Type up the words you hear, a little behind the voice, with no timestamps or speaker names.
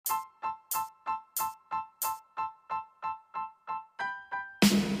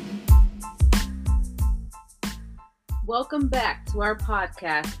Welcome back to our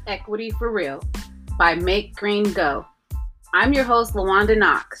podcast, Equity for Real, by Make Green Go. I'm your host, LaWanda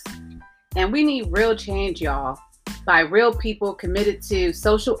Knox, and we need real change, y'all, by real people committed to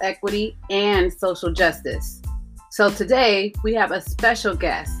social equity and social justice. So today, we have a special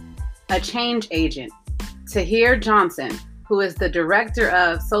guest, a change agent, Tahir Johnson, who is the Director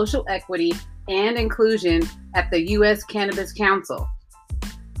of Social Equity and Inclusion at the U.S. Cannabis Council.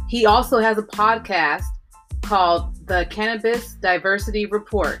 He also has a podcast called the Cannabis Diversity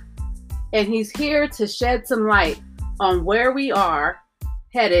Report, and he's here to shed some light on where we are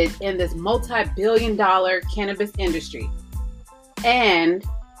headed in this multi-billion-dollar cannabis industry. And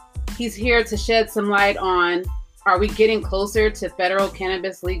he's here to shed some light on, are we getting closer to federal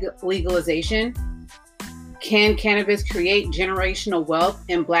cannabis legalization? Can cannabis create generational wealth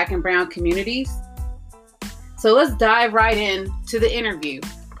in Black and Brown communities? So let's dive right into the interview.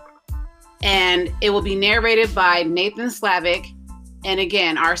 And it will be narrated by Nathan Slavic. And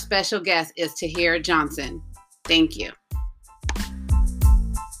again, our special guest is Tahir Johnson. Thank you.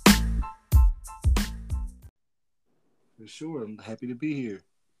 For sure. I'm happy to be here.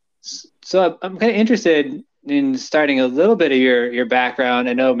 So I'm kind of interested in starting a little bit of your background.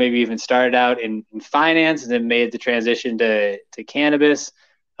 I know maybe you even started out in finance and then made the transition to cannabis.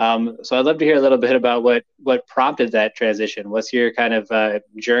 So I'd love to hear a little bit about what prompted that transition. What's your kind of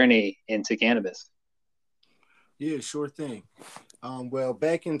journey into cannabis? Yeah, sure thing. Well,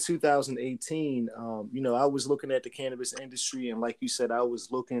 back in 2018, I was looking at the cannabis industry, and like you said, I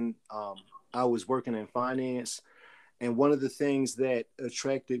was working in finance. And one of the things that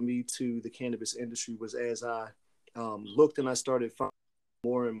attracted me to the cannabis industry was as I looked and I started finding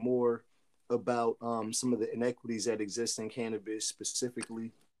more and more about some of the inequities that exist in cannabis,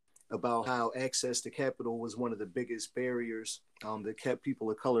 specifically about how access to capital was one of the biggest barriers that kept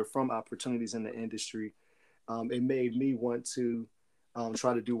people of color from opportunities in the industry. It made me want to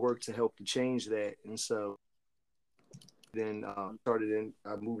try to do work to help to change that. And so then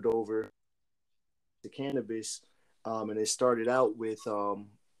I moved over to cannabis, and it started out with,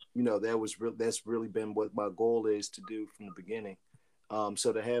 that's really been what my goal is to do from the beginning.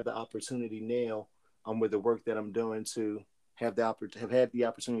 So to have the opportunity now with the work that I'm doing to have had the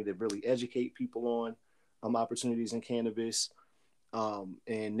opportunity to really educate people on opportunities in cannabis,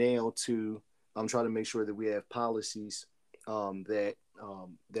 and now to try to make sure that we have policies that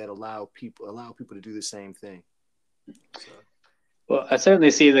allow people to do the same thing. So. Well, I certainly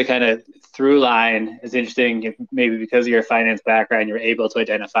see the kind of through line is interesting. Maybe because of your finance background, you're able to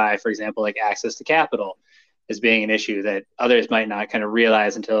identify, for example, like access to capital as being an issue that others might not kind of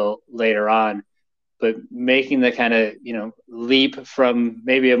realize until later on. But making the kind of, leap from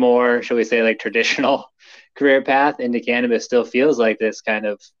maybe a more, shall we say, like traditional career path into cannabis still feels like this kind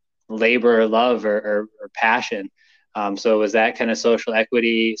of labor love or passion. So was that kind of social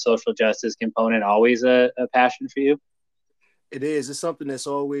equity, social justice component always a passion for you? It is. It's something that's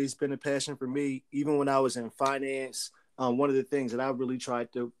always been a passion for me. Even when I was in finance, one of the things that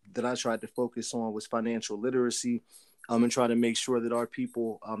I tried to focus on was financial literacy, and try to make sure that our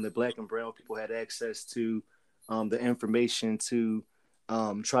people, the Black and Brown people, had access to the information to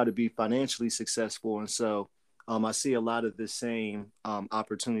try to be financially successful. And so I see a lot of the same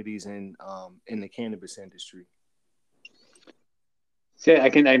opportunities in the cannabis industry. So I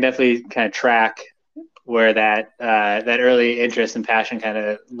can definitely kind of track where that early interest and passion kind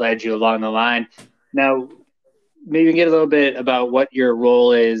of led you along the line. Now, maybe get a little bit about what your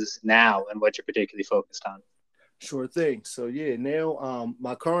role is now and what you're particularly focused on. Sure thing. So now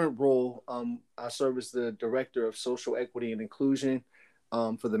my current role, I serve as the Director of Social Equity and Inclusion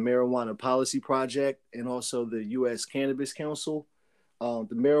for the Marijuana Policy Project and also the U.S. Cannabis Council.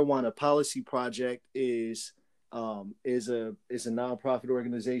 The Marijuana Policy Project is a nonprofit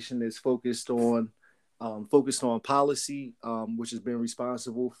organization that's focused on policy, which has been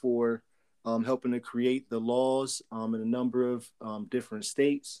responsible for helping to create the laws in a number of different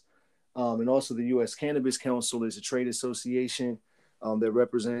states. And also the U.S. Cannabis Council is a trade association that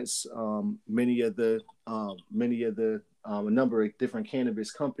represents a number of different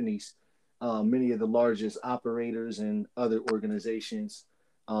cannabis companies, many of the largest operators and other organizations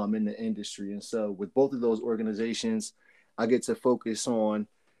in the industry. And so with both of those organizations, I get to focus on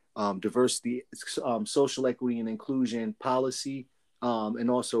diversity, social equity and inclusion policy, and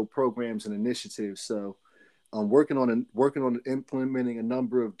also programs and initiatives. So working on implementing a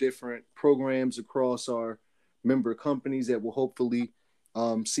number of different programs across our member companies that will hopefully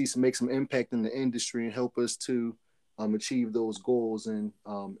make some impact in the industry and help us to achieve those goals and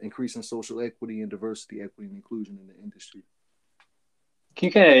increasing social equity and diversity, equity, and inclusion in the industry. Can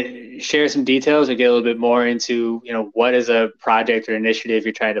you kind of share some details or get a little bit more into, what is a project or initiative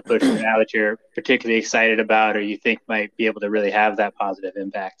you're trying to push for now that you're particularly excited about or you think might be able to really have that positive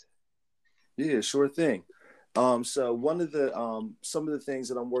impact? Yeah, sure thing. So one of the some of the things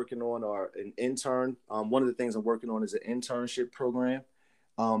that I'm working on are an intern. One of the things I'm working on is an internship program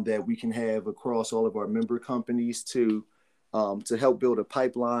that we can have across all of our member companies to help build a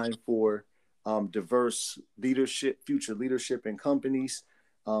pipeline for diverse leadership, future leadership in companies,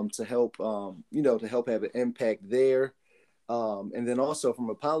 to help to help have an impact there, and then also from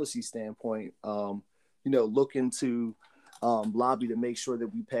a policy standpoint, looking to lobby to make sure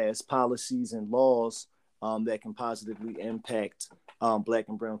that we pass policies and laws that can positively impact Black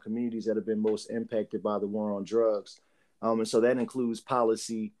and Brown communities that have been most impacted by the war on drugs. And so that includes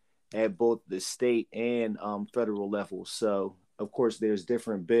policy at both the state and federal levels. So, of course, there's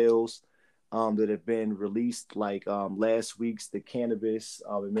different bills that have been released, like last week's the Cannabis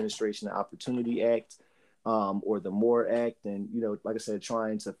Administration and Opportunity Act, or the MORE Act. And, like I said,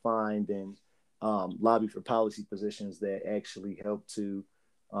 trying to find and lobby for policy positions that actually help to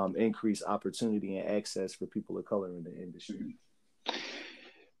increase opportunity and access for people of color in the industry.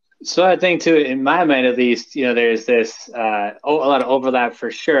 So I think too, in my mind at least, there's this a lot of overlap for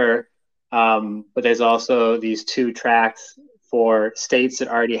sure, but there's also these two tracks for states that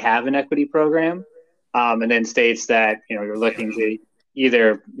already have an equity program, and then states that you're looking to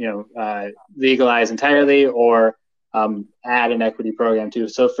either legalize entirely or add an equity program too.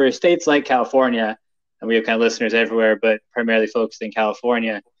 So for states like California, and we have kind of listeners everywhere, but primarily focused in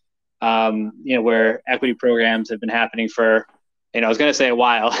California, where equity programs have been happening for, I was going to say a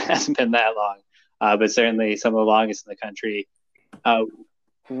while, it hasn't been that long, but certainly some of the longest in the country.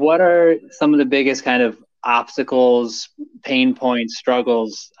 What are some of the biggest kind of obstacles, pain points,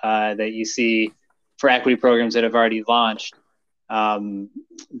 struggles that you see for equity programs that have already launched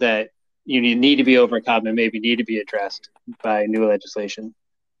that you need to be overcome and maybe need to be addressed by new legislation?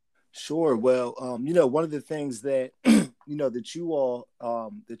 Sure. Well, one of the things that that you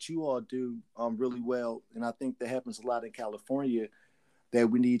all do really well, and I think that happens a lot in California, that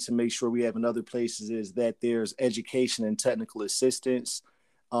we need to make sure we have in other places, is that there's education and technical assistance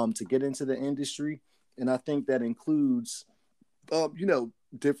to get into the industry, and I think that includes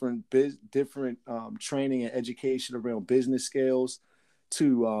different training and education around business skills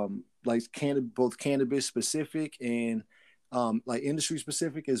to both cannabis specific and like industry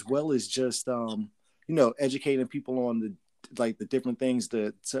specific, as well as just educating people on the different things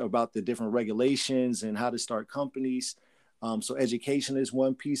about the different regulations and how to start companies. So education is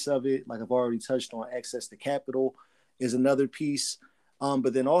one piece of it. Like I've already touched on, access to capital is another piece.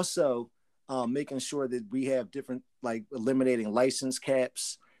 But then also making sure that we have different, like eliminating license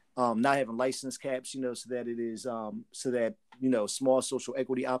caps, not having license caps, so that it is so that small social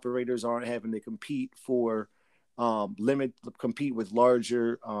equity operators aren't having to compete with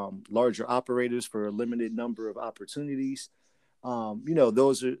larger operators for a limited number of opportunities.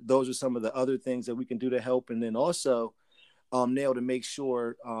 Those are some of the other things that we can do to help. And then also now to make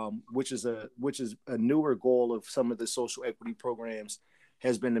sure, which is a newer goal of some of the social equity programs,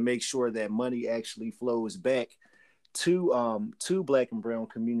 has been to make sure that money actually flows back to Black and Brown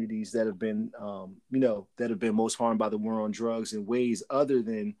communities that have been most harmed by the war on drugs in ways other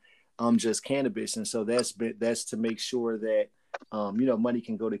than just cannabis. And so that's to make sure that money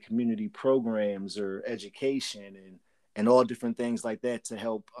can go to community programs or education and all different things like that to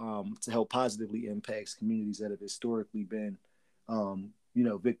help positively impact communities that have historically been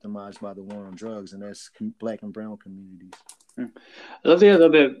victimized by the war on drugs, and that's Black and Brown communities. I'd love to hear a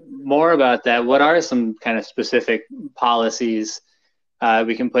little bit more about that. What are some kind of specific policies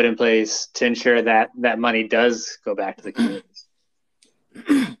we can put in place to ensure that money does go back to the communities?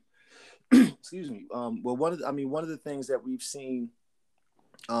 Excuse me. Well, one of the things that we've seen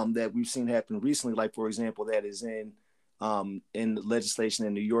happen recently, like for example, that is in legislation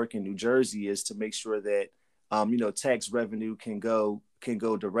in New York and New Jersey, is to make sure that tax revenue can go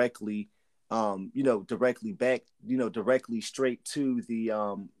directly back, directly straight to the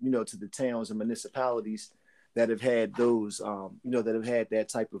to the towns and municipalities that have had those that have had that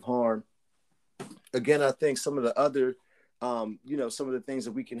type of harm. Again, I think some of the other some of the things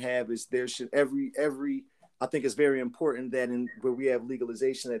that we can have is there should I think it's very important that where we have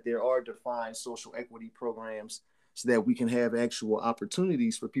legalization, that there are defined social equity programs so that we can have actual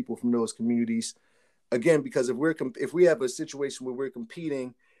opportunities for people from those communities. Again, because if we have a situation where we're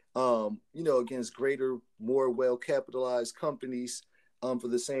competing, against greater, more well-capitalized companies for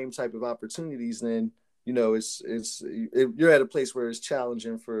the same type of opportunities, then you're at a place where it's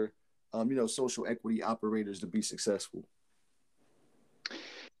challenging for social equity operators to be successful.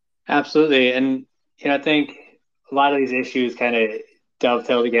 Absolutely. And, I think a lot of these issues kind of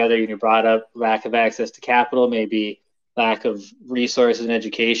dovetail together. You brought up lack of access to capital, maybe lack of resources and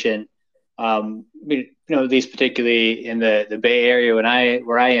education. At least particularly in the Bay Area,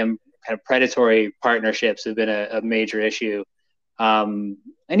 where I am, kind of predatory partnerships have been a major issue. And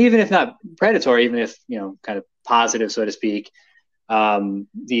even if not predatory, even if, kind of positive, so to speak,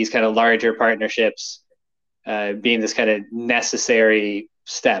 these kind of larger partnerships being this kind of necessary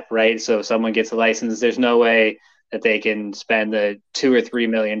step, right? So if someone gets a license, there's no way that they can spend the $2 or $3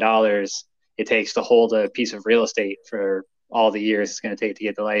 million it takes to hold a piece of real estate for all the years it's going to take to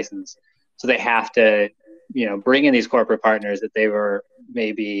get the license. So they have to, bring in these corporate partners that they were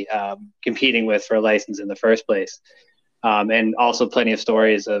maybe competing with for a license in the first place. And also plenty of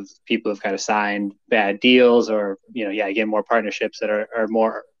stories of people who've kind of signed bad deals or, again, more partnerships that are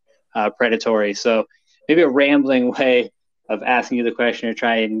more predatory. So maybe a rambling way of asking you the question or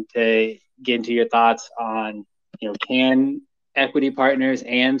trying to get into your thoughts on, can equity partners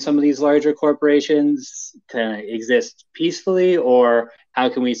and some of these larger corporations kind of exist peacefully, or how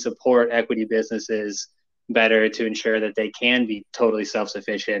can we support equity businesses better to ensure that they can be totally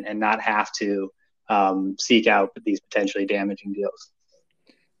self-sufficient and not have to seek out these potentially damaging deals?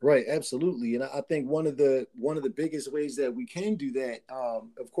 Right, absolutely, and I think one of the biggest ways that we can do that,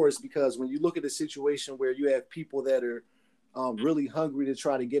 of course, because when you look at a situation where you have people that are really hungry to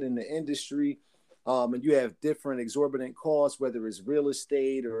try to get in the industry, and you have different exorbitant costs, whether it's real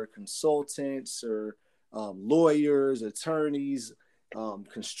estate or consultants or lawyers, attorneys,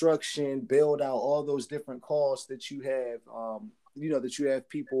 construction, build out, all those different costs that you have, that you have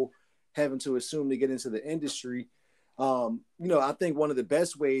people having to assume to get into the industry. I think one of the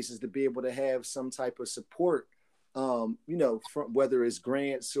best ways is to be able to have some type of support, from whether it's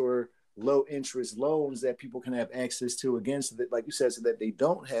grants or low interest loans that people can have access to, against that, like you said, so that they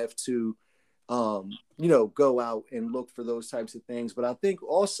don't have to, go out and look for those types of things. But I think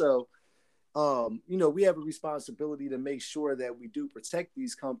also, we have a responsibility to make sure that we do protect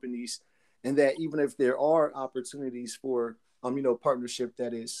these companies, and that even if there are opportunities for partnership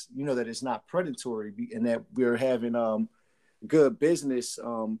that is, that is not predatory, and that we're having good business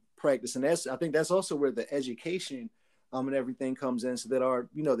practice. And I think that's also where the education and everything comes in, so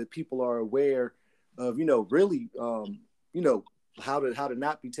that that people are aware of, really, how to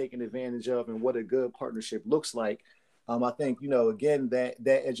not be taken advantage of, and what a good partnership looks like. I think, again,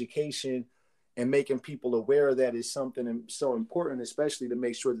 that education and making people aware of that is something so important, especially to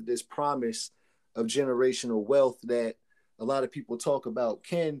make sure that this promise of generational wealth that a lot of people talk about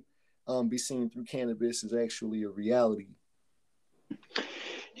can be seen through cannabis is actually a reality.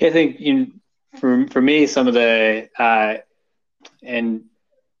 Yeah, I think for me, some of the and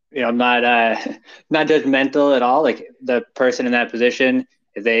I'm not not judgmental at all. Like, the person in that position,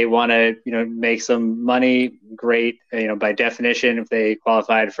 if they want to make some money, great. By definition, if they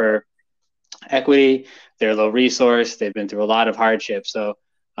qualified for equity, they're low resource, they've been through a lot of hardship. So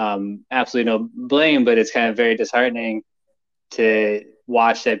absolutely no blame, but it's kind of very disheartening to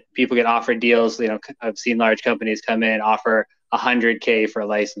watch that people get offered deals. I've seen large companies come in, offer $100K for a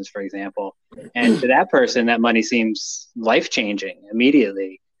license, for example. And to that person, that money seems life-changing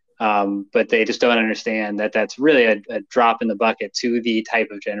immediately. But they just don't understand that that's really a drop in the bucket to the type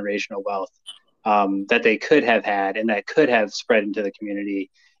of generational wealth that they could have had, and that could have spread into the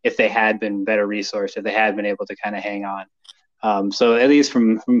community if they had been better resourced, if they had been able to kind of hang on. So at least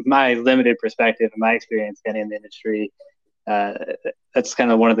from my limited perspective and my experience getting in the industry, that's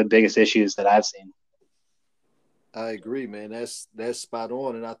kind of one of the biggest issues that I've seen. I agree, man. That's spot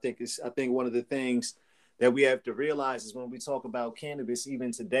on. And I think one of the things that we have to realize is, when we talk about cannabis,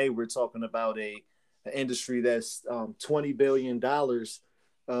 even today, we're talking about an industry that's $20 billion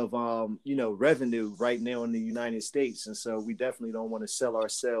of revenue right now in the United States. And so we definitely don't want to sell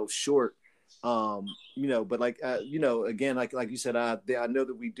ourselves short. But again, like you said, I know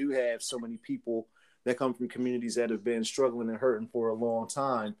that we do have so many people that come from communities that have been struggling and hurting for a long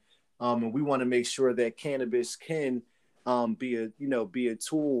time. And we want to make sure that cannabis can be a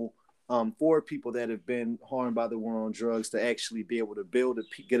tool for people that have been harmed by the war on drugs, to actually be able to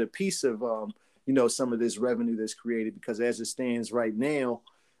get a piece of some of this revenue that's created. Because as it stands right now,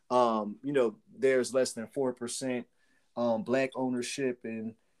 there's less than 4% Black ownership,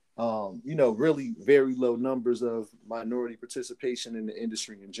 and really very low numbers of minority participation in the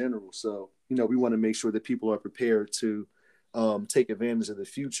industry in general. So we want to make sure that people are prepared to take advantage of the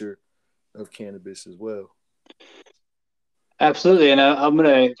future of cannabis as well. Absolutely, and I'm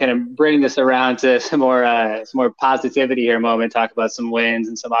going to kind of bring this around to some more positivity here, a moment, talk about some wins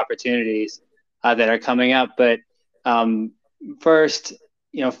and some opportunities that are coming up. But first,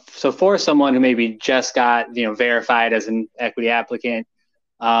 so for someone who maybe just got, verified as an equity applicant,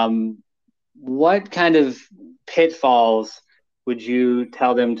 what kind of pitfalls would you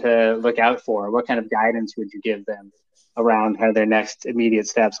tell them to look out for? What kind of guidance would you give them around kind of their next immediate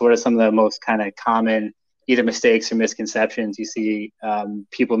steps? What are some of the most kind of common either mistakes or misconceptions you see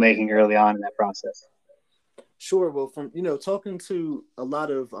people making early on in that process? Sure. Well, from talking to a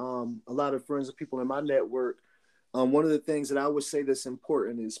lot of friends and people in my network, one of the things that I would say that's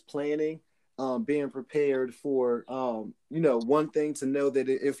important is planning, being prepared for, one thing to know that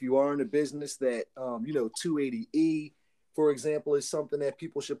if you are in a business that, 280E, for example, is something that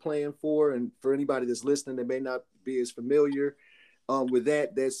people should plan for. And for anybody that's listening that may not be as familiar with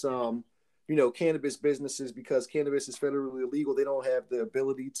that, that's, cannabis businesses, because cannabis is federally illegal, they don't have the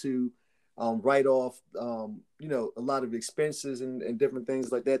ability to write off, a lot of expenses and different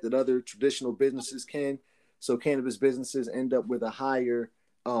things like that other traditional businesses can. So cannabis businesses end up with a higher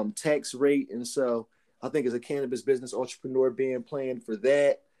tax rate. And so I think as a cannabis business entrepreneur, being planned for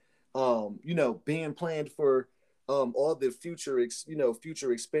that, being planned for all the future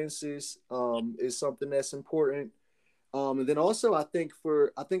expenses is something that's important. And then also I think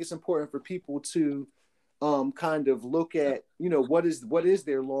it's important for people to kind of look at, what is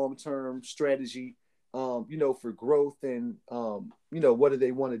their long-term strategy, for growth, and, what do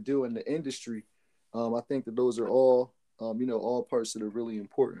they want to do in the industry. I think that those are all, all parts that are really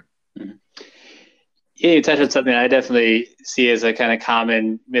important. Mm-hmm. Yeah, you touched on something I definitely see as a kind of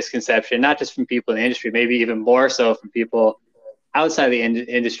common misconception, not just from people in the industry, maybe even more so from people outside the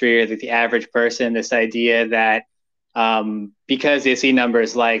industry or the average person, this idea that because they see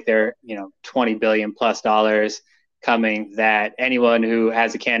numbers like they're, $20 billion plus coming, that anyone who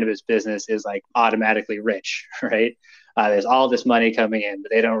has a cannabis business is like automatically rich, right? There's all this money coming in,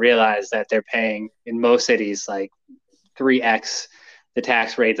 but they don't realize that they're paying in most cities like 3x the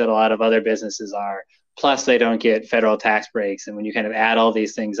tax rate that a lot of other businesses are. Plus, they don't get federal tax breaks. And when you kind of add all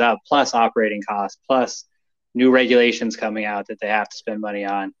these things up, plus operating costs, plus new regulations coming out that they have to spend money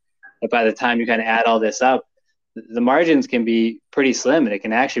on, but by the time you kind of add all this up, the margins can be pretty slim, and it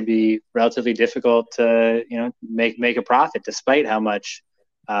can actually be relatively difficult to, make a profit despite how much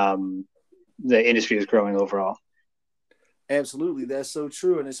the industry is growing overall. Absolutely. That's so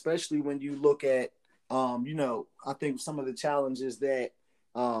true. And especially when you look at, I think some of the challenges that,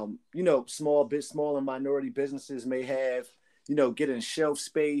 small and minority businesses may have, getting shelf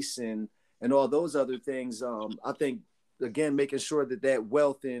space and all those other things. I think, again, making sure that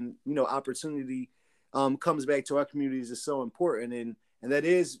wealth and, opportunity comes back to our communities is so important. And that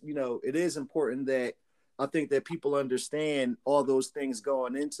is, it is important that I think that people understand all those things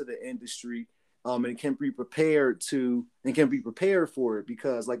going into the industry, and can be prepared for it.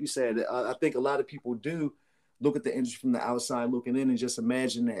 Because like you said, I think a lot of people do look at the industry from the outside looking in and just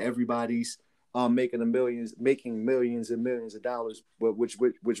imagine that everybody's making millions and millions of dollars, but which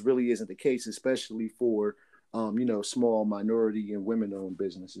really isn't the case, especially for, small minority and women-owned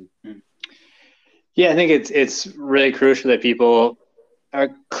businesses. Mm-hmm. Yeah, I think it's really crucial that people are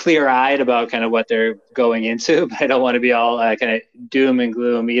clear-eyed about kind of what they're going into, but I don't want to be all kind of doom and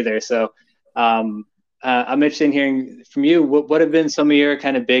gloom either. So I'm interested in hearing from you, what have been some of your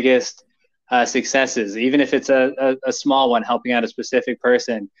kind of biggest successes, even if it's a small one, helping out a specific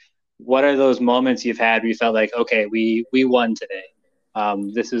person. What are those moments you've had where you felt like, okay, we won today.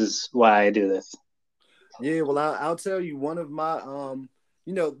 This is why I do this. Yeah, well, I'll tell you one of my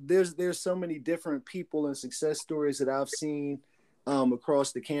there's so many different people and success stories that I've seen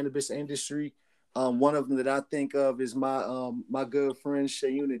across the cannabis industry. One of them that I think of is my good friend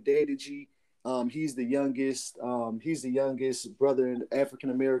Shayuna Dadeji. He's the youngest brother, African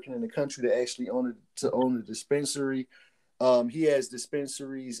American in the country to actually own a dispensary. He has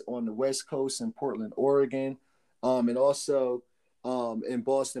dispensaries on the West Coast in Portland, Oregon, and also in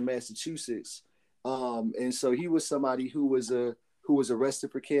Boston, Massachusetts. And so he was somebody who was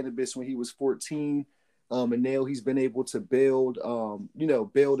arrested for cannabis when he was 14. And now he's been able to build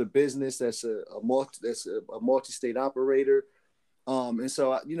a business that's a multi-state operator. And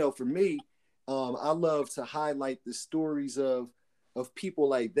so, for me, I love to highlight the stories of people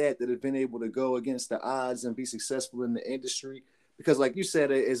like that have been able to go against the odds and be successful in the industry. Because like you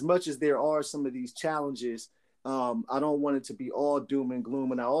said, as much as there are some of these challenges, I don't want it to be all doom and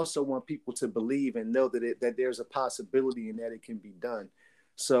gloom. And I also want people to believe and know that there's a possibility and that it can be done.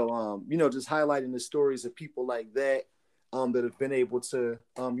 So, just highlighting the stories of people like that that have been able to,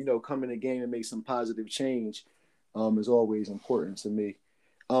 come in the game and make some positive change is always important to me.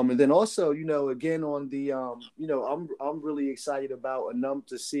 And then also, again, on the, I'm really excited about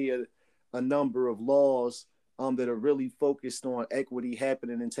to see a number of laws that are really focused on equity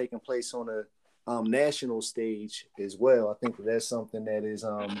happening and taking place on a national stage as well. I think that's something that is,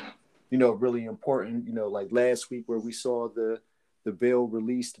 really important. Like last week where we saw the bill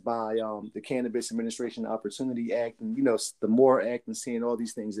released by the Cannabis Administration Opportunity Act, and the MORE Act, and seeing all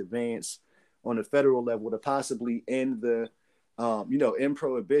these things advance on a federal level to possibly end the end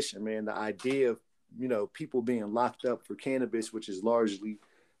prohibition. Man, the idea of people being locked up for cannabis, which is largely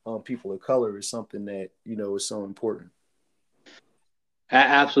people of color, is something that is so important.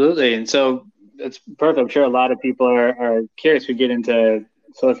 Absolutely, and so it's perfect. I'm sure a lot of people are curious to get into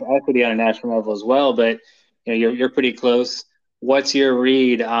social equity on a national level as well, but you're pretty close. What's your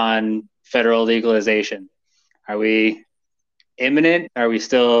read on federal legalization? Are we imminent? Are we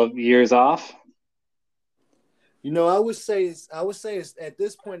still years off? I would say it's at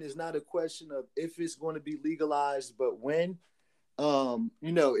this point, it's not a question of if it's going to be legalized, but when.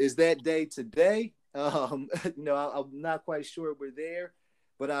 Is that day today? I'm not quite sure we're there,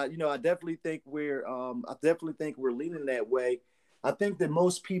 but I definitely think we're leaning that way. I think that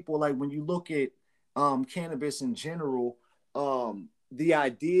most people, like when you look at cannabis in general, the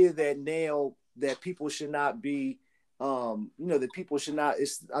idea that now that people should not be, that people should not,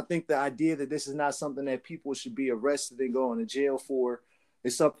 I think the idea that this is not something that people should be arrested and going to jail for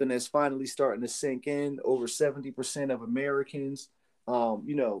is something that's finally starting to sink in. Over 70% of Americans,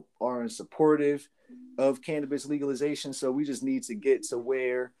 are supportive of cannabis legalization. So we just need to get to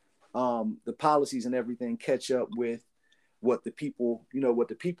where the policies and everything catch up with what the people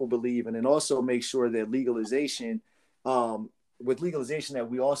believe, and then also make sure that with legalization, that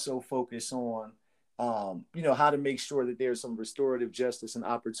we also focus on, how to make sure that there's some restorative justice and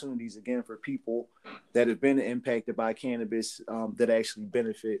opportunities, again, for people that have been impacted by cannabis, that actually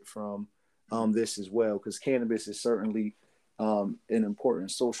benefit from this as well. Because cannabis is certainly an important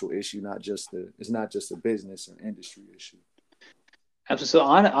social issue, it's not just a business or industry issue. So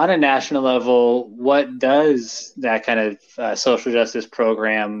on a national level, what does that kind of social justice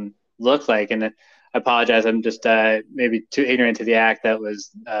program look like? And I apologize, I'm just maybe too ignorant to the act that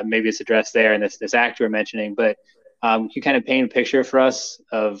was maybe it's addressed there in this act you were mentioning, but can you kind of paint a picture for us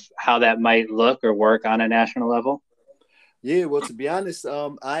of how that might look or work on a national level? Yeah, well, to be honest,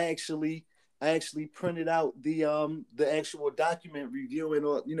 I actually printed out the actual document reviewing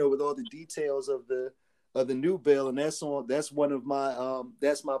all, with all the details of the new bill, and that's one of my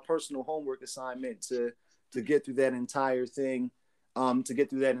that's my personal homework assignment to get through that entire thing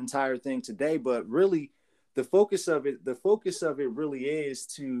today. But really, the focus of it really is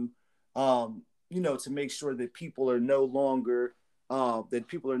to to make sure that people are no longer going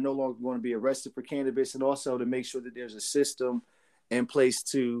to be arrested for cannabis, and also to make sure that there's a system in place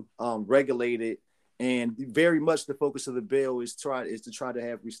to regulate it. And very much the focus of the bill is to try to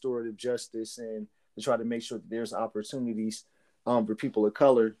have restorative justice and to try to make sure that there's opportunities for people of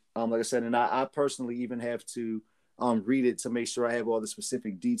color. Like I said, and I personally even have to read it to make sure I have all the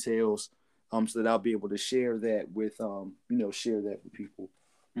specific details, so that I'll be able to share that with people.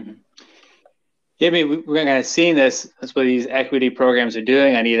 Mm-hmm. Yeah, I mean, we're kind of seeing this. That's what these equity programs are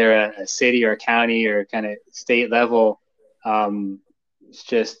doing on either a city or a county or kind of state level. It's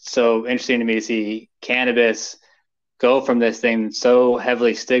just so interesting to me to see cannabis go from this thing so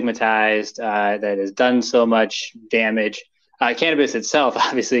heavily stigmatized that has done so much damage. Cannabis itself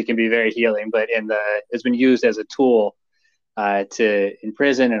obviously can be very healing, but it's been used as a tool to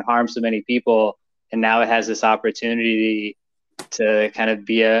imprison and harm so many people, and now it has this opportunity to kind of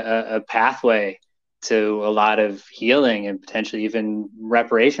be a pathway to a lot of healing and potentially even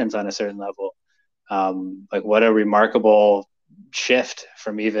reparations on a certain level. Like what a remarkable shift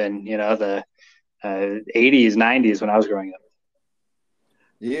from even the 80s, 90s when I was growing up.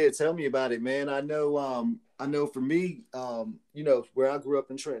 Yeah, tell me about it, man. I know for me, where I grew up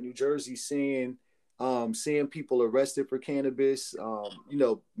in Trenton, New Jersey, seeing people arrested for cannabis,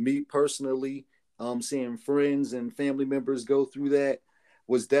 me personally, seeing friends and family members go through that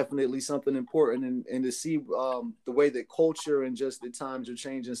was definitely something important. And to see the way that culture and just the times are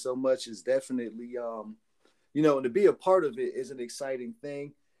changing so much is definitely, and to be a part of it is an exciting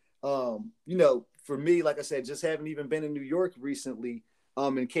thing. For me, like I said, just having even been in New York recently,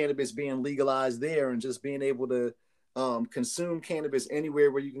 and cannabis being legalized there, and just being able to consume cannabis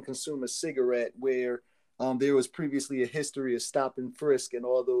anywhere where you can consume a cigarette, where there was previously a history of stop and frisk and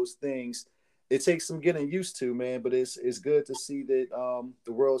all those things. It takes some getting used to, man, but it's good to see that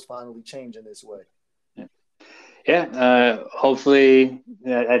the world's finally changing this way. Yeah, hopefully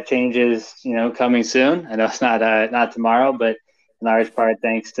that changes, coming soon. I know it's not tomorrow, but in large part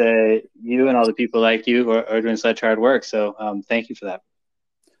thanks to you and all the people like you who are doing such hard work. So thank you for that.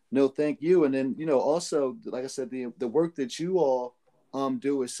 No, thank you. And then, also, like I said, the work that you all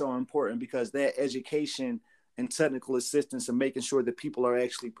do is so important, because that education and technical assistance and making sure that people are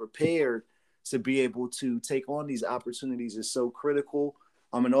actually prepared to be able to take on these opportunities is so critical.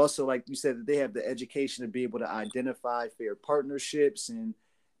 And also, like you said, that they have the education to be able to identify fair partnerships and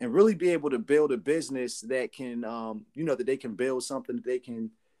really be able to build a business that can, that they can build something that they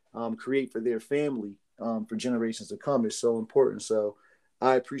can create for their family for generations to come is so important. So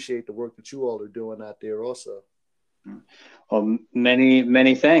I appreciate the work that you all are doing out there also. Well, many,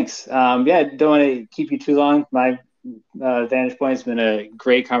 many thanks. Don't want to keep you too long. My vantage point has been a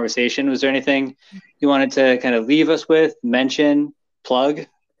great conversation. Was there anything you wanted to kind of leave us with, mention, plug?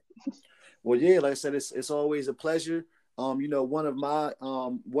 Well, yeah, like I said, it's always a pleasure. One of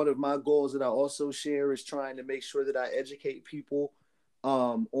my goals that I also share is trying to make sure that I educate people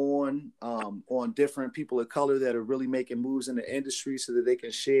on different people of color that are really making moves in the industry, so that they can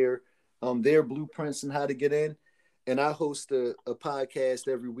share their blueprints and how to get in. And I host a podcast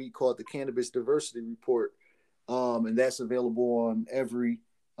every week called the Cannabis Diversity Report, and that's available on every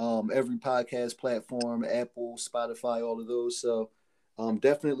podcast platform, Apple, Spotify, all of those. So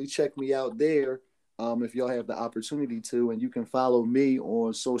definitely check me out there if y'all have the opportunity to. And you can follow me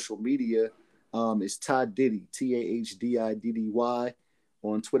on social media. It's Todd Diddy, TAHDIDDY,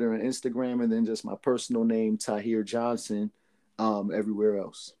 on Twitter and Instagram, and then just my personal name, Tahir Johnson, everywhere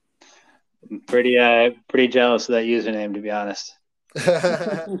else. I'm pretty jealous of that username, to be honest.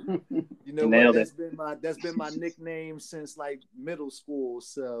 You know what? That's been my nickname since like middle school.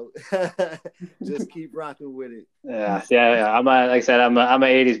 So just keep rocking with it. Yeah. Like I said, I'm a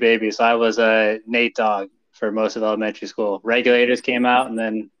 '80s baby, so I was a Nate Dogg for most of elementary school. Regulators came out, and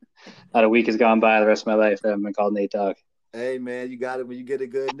then about a week has gone by. The rest of my life, I've been called Nate Dogg. Hey man, you got it. When you get a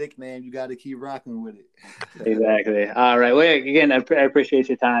good nickname, you got to keep rocking with it. Exactly. All right. Well, again, I appreciate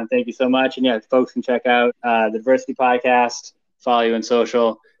your time. Thank you so much. And yeah, folks can check out the Diversity Podcast. Follow you on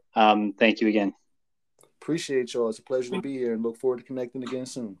social. Thank you again. Appreciate y'all. It's a pleasure to be here, and look forward to connecting again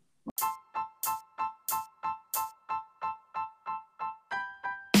soon.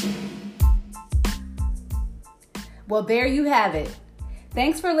 Well, there you have it.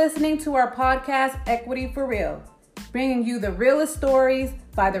 Thanks for listening to our podcast, Equity for Real, bringing you the realest stories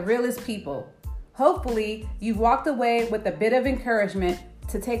by the realest people. Hopefully, you've walked away with a bit of encouragement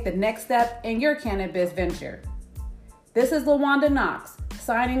to take the next step in your cannabis venture. This is LaWanda Knox,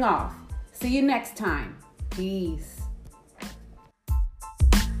 signing off. See you next time. Peace.